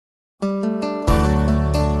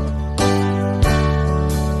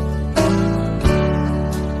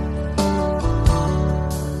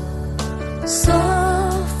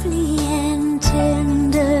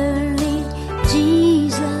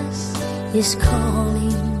is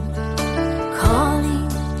calling, calling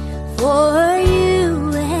for you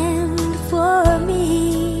and for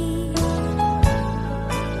me.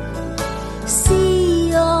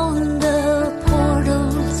 See on the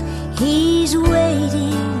portals, he's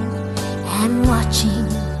waiting and watching,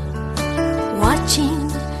 watching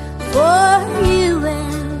for you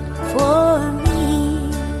and for me.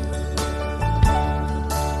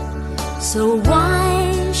 So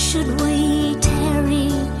why should we tarry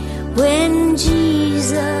when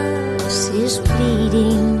Jesus is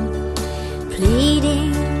pleading,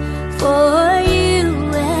 pleading for you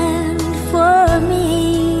and for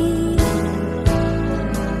me?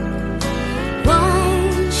 Why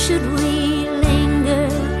should we linger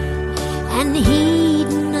and heed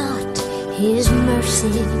not his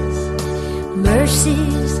mercies,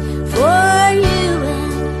 mercies for you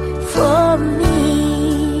and for me?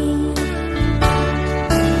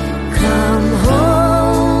 Come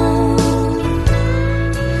home,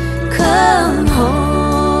 come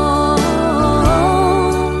home,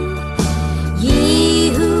 ye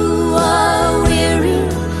who are weary,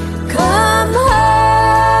 come home.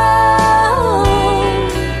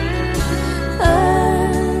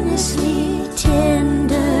 Earnestly,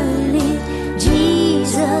 tenderly,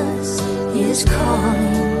 Jesus is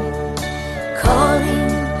calling,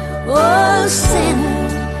 calling, oh sinner,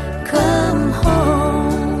 come home.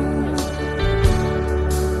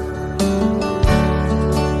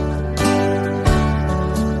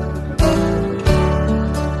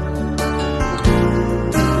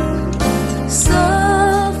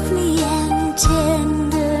 Softly and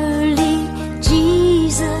tenderly,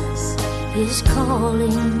 Jesus is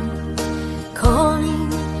calling,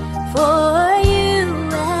 calling for